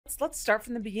Let's start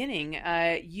from the beginning.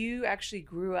 You actually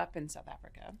grew up in South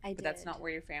Africa, I but that's did. not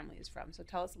where your family is from. So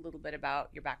tell us a little bit about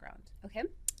your background. Okay.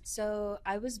 So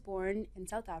I was born in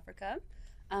South Africa.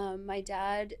 My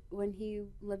dad, when he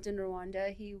lived in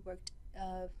Rwanda, he worked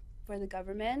for the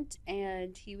government,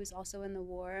 and he was also in the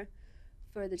war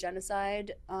for the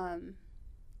genocide.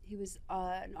 He was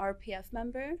an RPF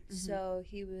member, so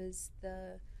he was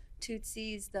the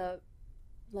Tutsis that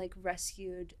like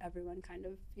rescued everyone, kind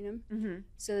of, you know.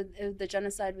 So the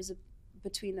genocide was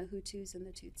between the Hutus and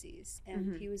the Tutsis,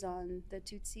 and he was on the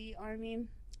Tutsi army,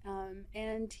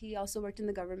 and he also worked in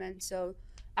the government. So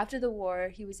after the war,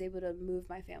 he was able to move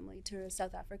my family to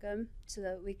South Africa so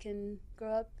that we can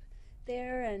grow up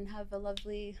there and have a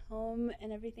lovely home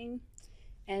and everything,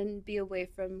 and be away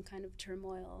from kind of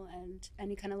turmoil and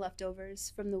any kind of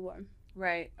leftovers from the war.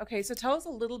 Right. Okay. So tell us a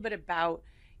little bit about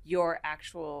your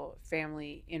actual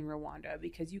family in Rwanda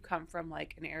because you come from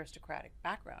like an aristocratic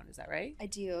background. Is that right? I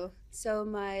do. So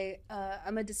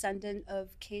I'm a descendant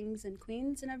of kings and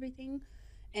queens and everything,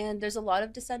 and there's a lot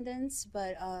of descendants.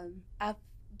 But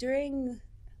during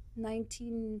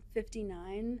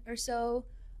 1959 or so,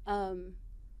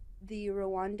 the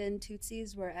Rwandan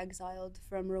Tutsis were exiled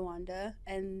from Rwanda,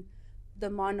 and the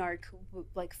monarch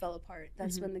like fell apart.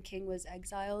 That's when the king was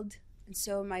exiled, and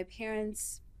so my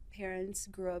parents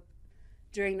grew up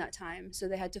during that time, so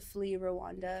they had to flee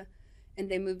Rwanda, and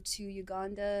they moved to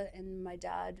Uganda, and my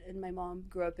dad and my mom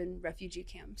grew up in refugee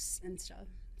camps and stuff,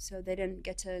 so they didn't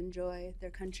get to enjoy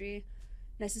their country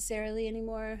necessarily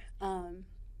anymore.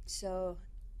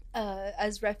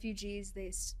 As refugees,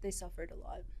 they suffered a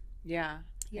lot. Yeah.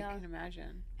 Yeah. I can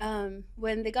imagine.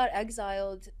 When they got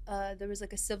exiled, there was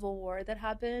like a civil war that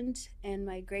happened, and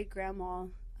my great grandma,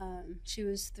 she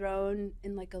was thrown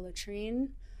in like a latrine,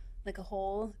 like a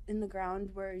hole in the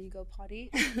ground where you go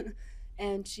potty,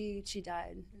 and she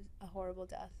died a horrible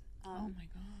death. Oh my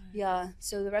God. Yeah.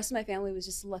 So the rest of my family was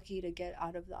just lucky to get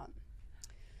out of that.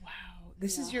 Wow.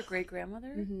 This is your great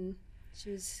grandmother?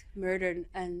 She was murdered,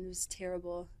 and it was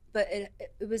terrible. But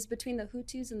it was between the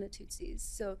Hutus and the Tutsis.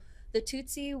 So the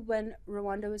Tutsi, when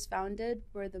Rwanda was founded,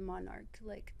 were the monarch,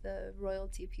 like the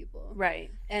royalty people.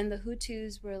 Right. And the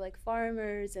Hutus were like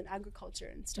farmers and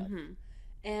agriculture and stuff.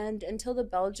 And until the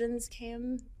Belgians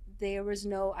came, there was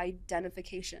no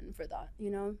identification for that, you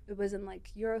know? It wasn't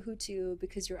like, you're a Hutu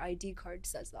because your ID card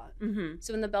says that.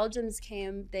 So when the Belgians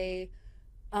came, they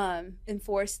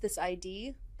enforced this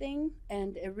ID thing,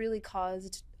 and it really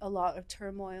caused a lot of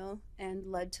turmoil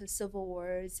and led to civil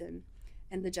wars and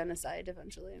the genocide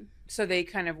eventually. So they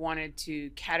kind of wanted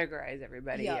to categorize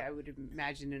everybody, Yeah. I would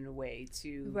imagine, in a way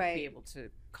to Right. be able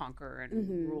to conquer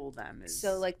and rule them.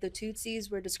 So like the Tutsis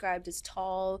were described as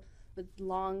tall with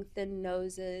long, thin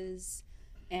noses,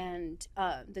 and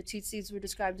the Tutsis were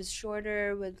described as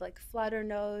shorter with like flatter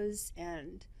nose.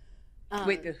 And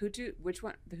wait, the Hutu? Which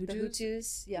one? The Hutus? The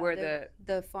Hutus, yeah, were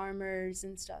the farmers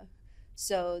and stuff.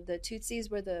 So the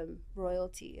Tutsis were the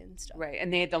royalty and stuff. Right,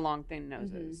 and they had the long, thin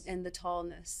noses. And the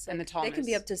tallness. And Like, the tallness. They can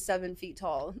be up to 7 feet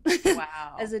tall.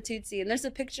 Wow. As a Tutsi. And there's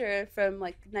a picture from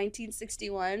like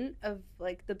 1961 of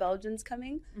like the Belgians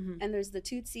coming. And there's the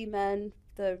Tutsi men,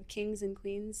 the kings and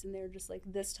queens, and they're just like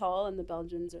this tall, and the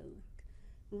Belgians are like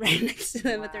right next to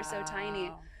them, but they're so tiny.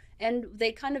 Wow. And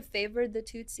they kind of favored the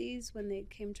Tutsis when they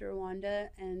came to Rwanda,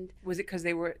 and Was it because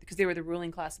they were the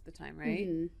ruling class at the time, right?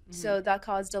 so that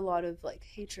caused a lot of like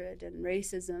hatred and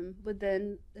racism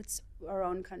within our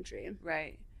own country,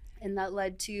 Right. and that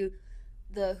led to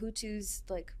the Hutus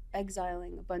like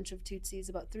exiling a bunch of Tutsis.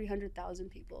 About 300,000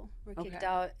 people were kicked Okay.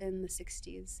 out in the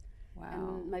 60s.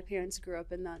 Wow. And my parents grew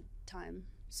up in that time.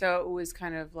 So it was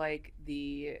kind of like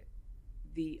the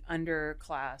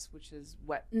underclass, which is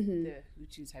what the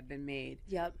Hutus had been made,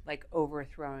 Yep. like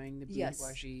overthrowing the Yes.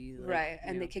 bourgeoisie. Like, Right.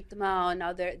 And they kicked them out.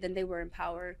 Now they were in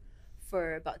power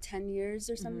for about 10 years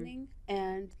or something.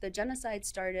 And the genocide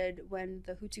started when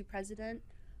the Hutu president,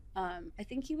 I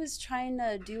think he was trying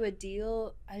to do a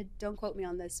deal. Don't quote me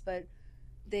on this, but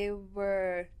they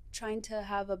were trying to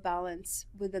have a balance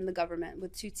within the government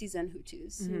with Tutsis and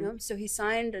Hutus, you know? So he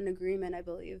signed an agreement, I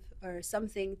believe, or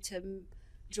something to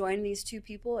join these two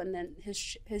people, and then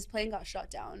his plane got shot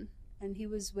down, and he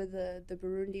was with the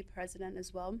Burundi president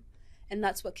as well, and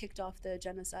that's what kicked off the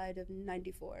genocide of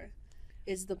 '94,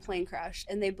 is the plane crash,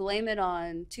 and they blame it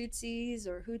on Tutsis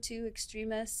or Hutu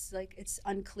extremists. Like, it's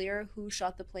unclear who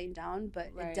shot the plane down,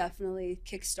 but Right. it definitely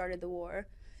kick-started the war.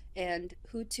 And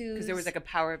Hutus, because there was like a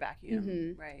power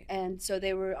vacuum, right? and so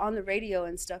they were on the radio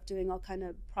and stuff doing all kind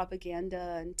of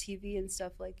propaganda and TV and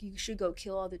stuff like, you should go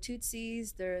kill all the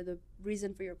Tutsis, they're the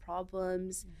reason for your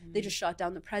problems. They just shot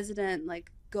down the president,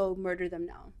 like, go murder them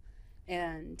now.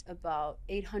 and about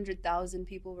 800,000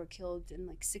 people were killed in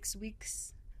like 6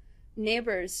 weeks.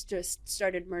 Neighbors just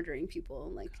started murdering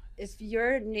people. Like, if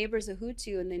your neighbor's a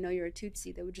Hutu and they know you're a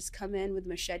Tutsi, they would just come in with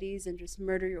machetes and just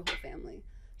murder your whole family.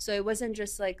 So it wasn't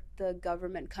just like the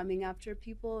government coming after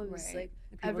people. It was like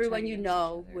everyone you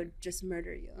know would just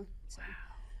murder you. So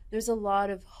there's a lot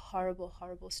of horrible,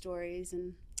 horrible stories.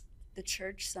 And the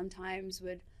church sometimes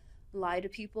would lie to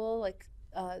people. Like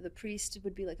the priest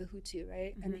would be like a Hutu,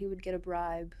 right? And he would get a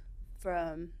bribe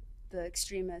from the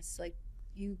extremists. Like,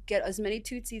 you get as many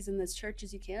Tutsis in this church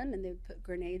as you can, and they would put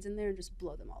grenades in there and just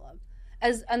blow them all up,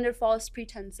 as under false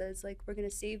pretenses, like, we're gonna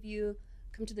save you,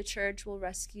 come to the church, we'll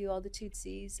rescue all the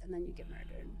Tutsis, and then you get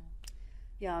murdered.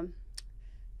 Yeah,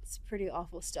 it's pretty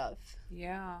awful stuff.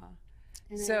 Yeah.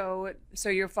 And so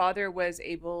your father was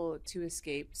able to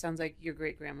escape. Sounds like your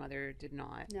great grandmother did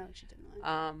not. No, she did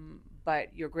not.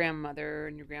 But your grandmother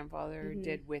and your grandfather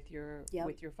did with your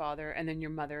father, and then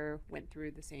your mother went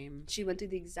through the same. She went through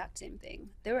the exact same thing.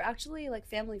 They were actually like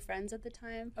family friends at the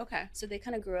time. Okay. So they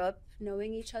kind of grew up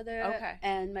knowing each other. Okay.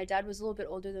 And my dad was a little bit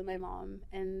older than my mom,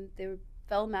 and they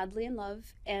fell madly in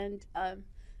love. And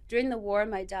during the war,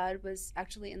 my dad was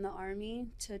actually in the army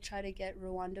to try to get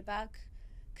Rwanda back,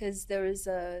 because there was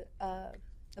a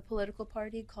political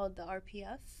party called the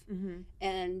RPF,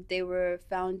 and they were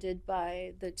founded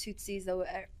by the Tutsis that were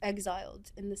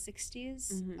exiled in the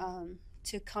 60s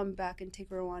to come back and take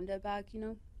Rwanda back, you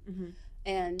know?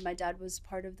 And my dad was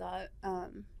part of that.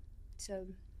 So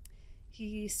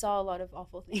he saw a lot of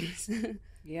awful things.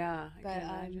 Yeah, I can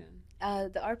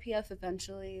imagine. The RPF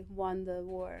eventually won the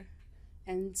war.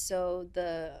 And so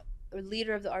the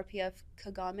leader of the RPF,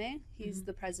 Kagame, he's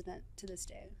the president to this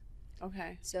day.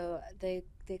 Okay. So they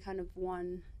kind of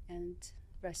won and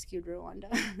rescued Rwanda.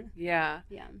 Yeah.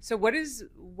 Yeah. So what is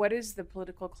the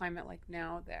political climate like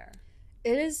now there?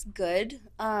 It is good.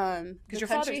 Because your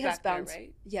father's back there,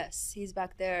 right? Yes, he's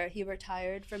back there. He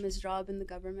retired from his job in the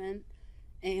government,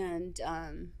 and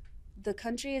the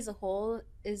country as a whole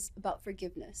is about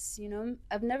forgiveness. You know,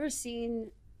 I've never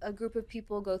seen a group of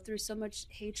people go through so much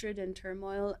hatred and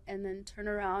turmoil and then turn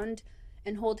around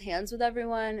and hold hands with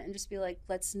everyone and just be like,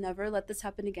 let's never let this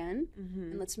happen again,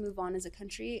 and let's move on as a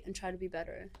country and try to be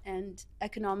better. And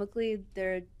economically,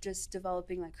 they're just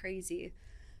developing like crazy.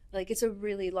 Like, it's a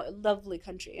really lovely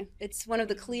country. It's one of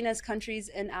the cleanest countries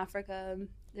in Africa.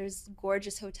 There's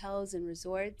gorgeous hotels and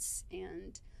resorts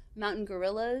and mountain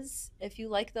gorillas. If you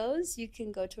like those, you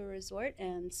can go to a resort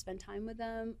and spend time with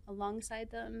them,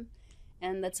 alongside them.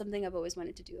 And that's something I've always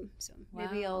wanted to do. So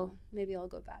maybe I'll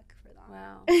go back for that.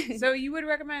 Wow. So you would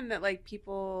recommend that like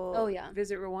people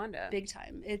visit Rwanda? Big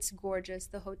time. It's gorgeous.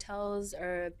 The hotels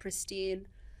are pristine.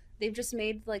 They've just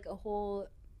made like a whole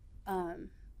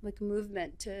like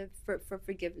movement for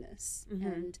forgiveness.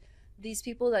 And these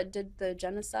people that did the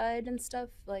genocide and stuff,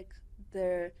 like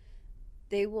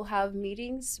they will have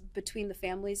meetings between the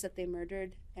families that they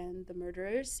murdered and the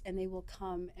murderers, and they will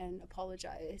come and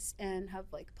apologize and have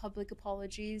like public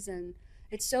apologies, and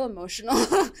it's so emotional.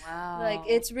 Wow. Like,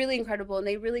 it's really incredible, and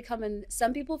they really come, and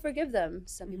some people forgive them,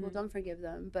 some people don't forgive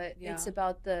them, but it's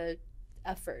about the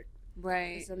effort,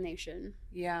 right, as a nation.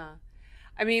 Yeah.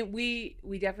 I mean, we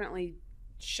definitely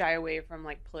shy away from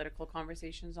like political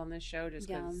conversations on this show, just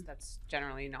because that's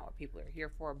generally not what people are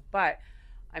here for. But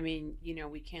I mean, you know,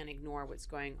 we can't ignore what's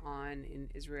going on in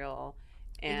Israel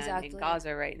and in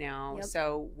Gaza right now.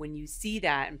 So when you see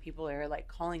that and people are like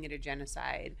calling it a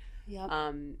genocide,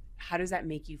 how does that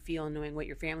make you feel, knowing what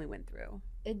your family went through?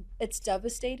 It's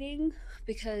devastating,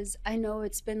 because I know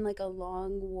it's been like a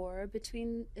long war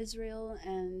between Israel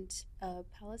and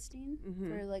Palestine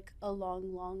for like a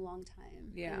long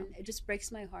time. Yeah. And it just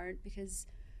breaks my heart, because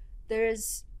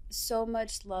there's so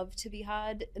much love to be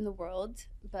had in the world,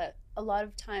 but a lot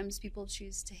of times people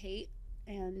choose to hate,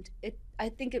 and I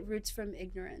think it roots from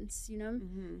ignorance, you know?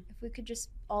 If we could just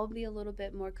all be a little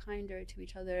bit more kinder to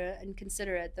each other and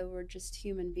considerate that we're just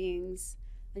human beings,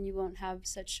 then you won't have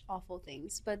such awful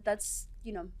things. But that's,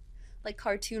 you know, like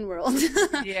cartoon world.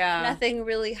 Yeah. Nothing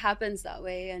really happens that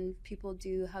way, and people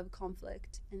do have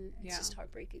conflict, and it's just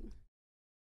heartbreaking.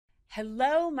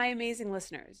 Hello, my amazing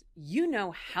listeners. You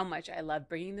know how much I love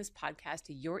bringing this podcast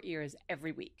to your ears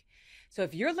every week. So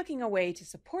if you're looking a way to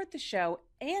support the show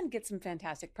and get some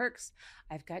fantastic perks,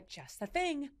 I've got just the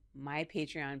thing, my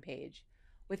Patreon page.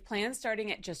 With plans starting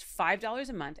at just $5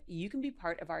 a month, you can be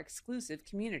part of our exclusive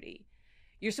community.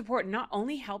 Your support not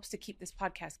only helps to keep this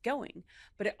podcast going,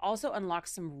 but it also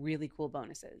unlocks some really cool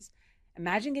bonuses.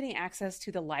 Imagine getting access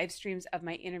to the live streams of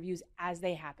my interviews as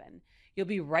they happen. You'll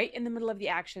be right in the middle of the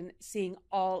action, seeing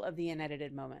all of the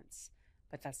unedited moments.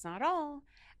 But that's not all.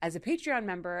 As a Patreon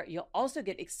member, you'll also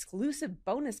get exclusive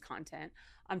bonus content.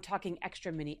 I'm talking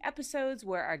extra mini episodes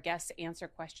where our guests answer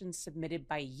questions submitted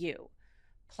by you.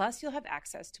 Plus, you'll have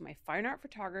access to my fine art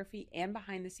photography and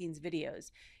behind the scenes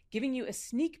videos, giving you a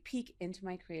sneak peek into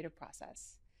my creative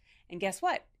process. And guess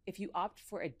what? If you opt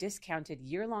for a discounted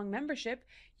year-long membership,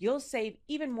 you'll save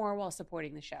even more while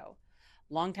supporting the show.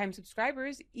 Longtime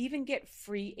subscribers even get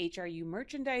free HRU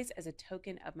merchandise as a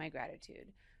token of my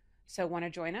gratitude. So want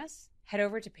to join us? Head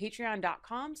over to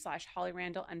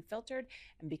patreon.com/HollyRandallUnfiltered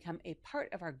and become a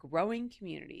part of our growing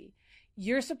community.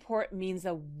 Your support means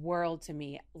the world to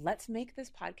me. Let's make this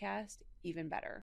podcast even better.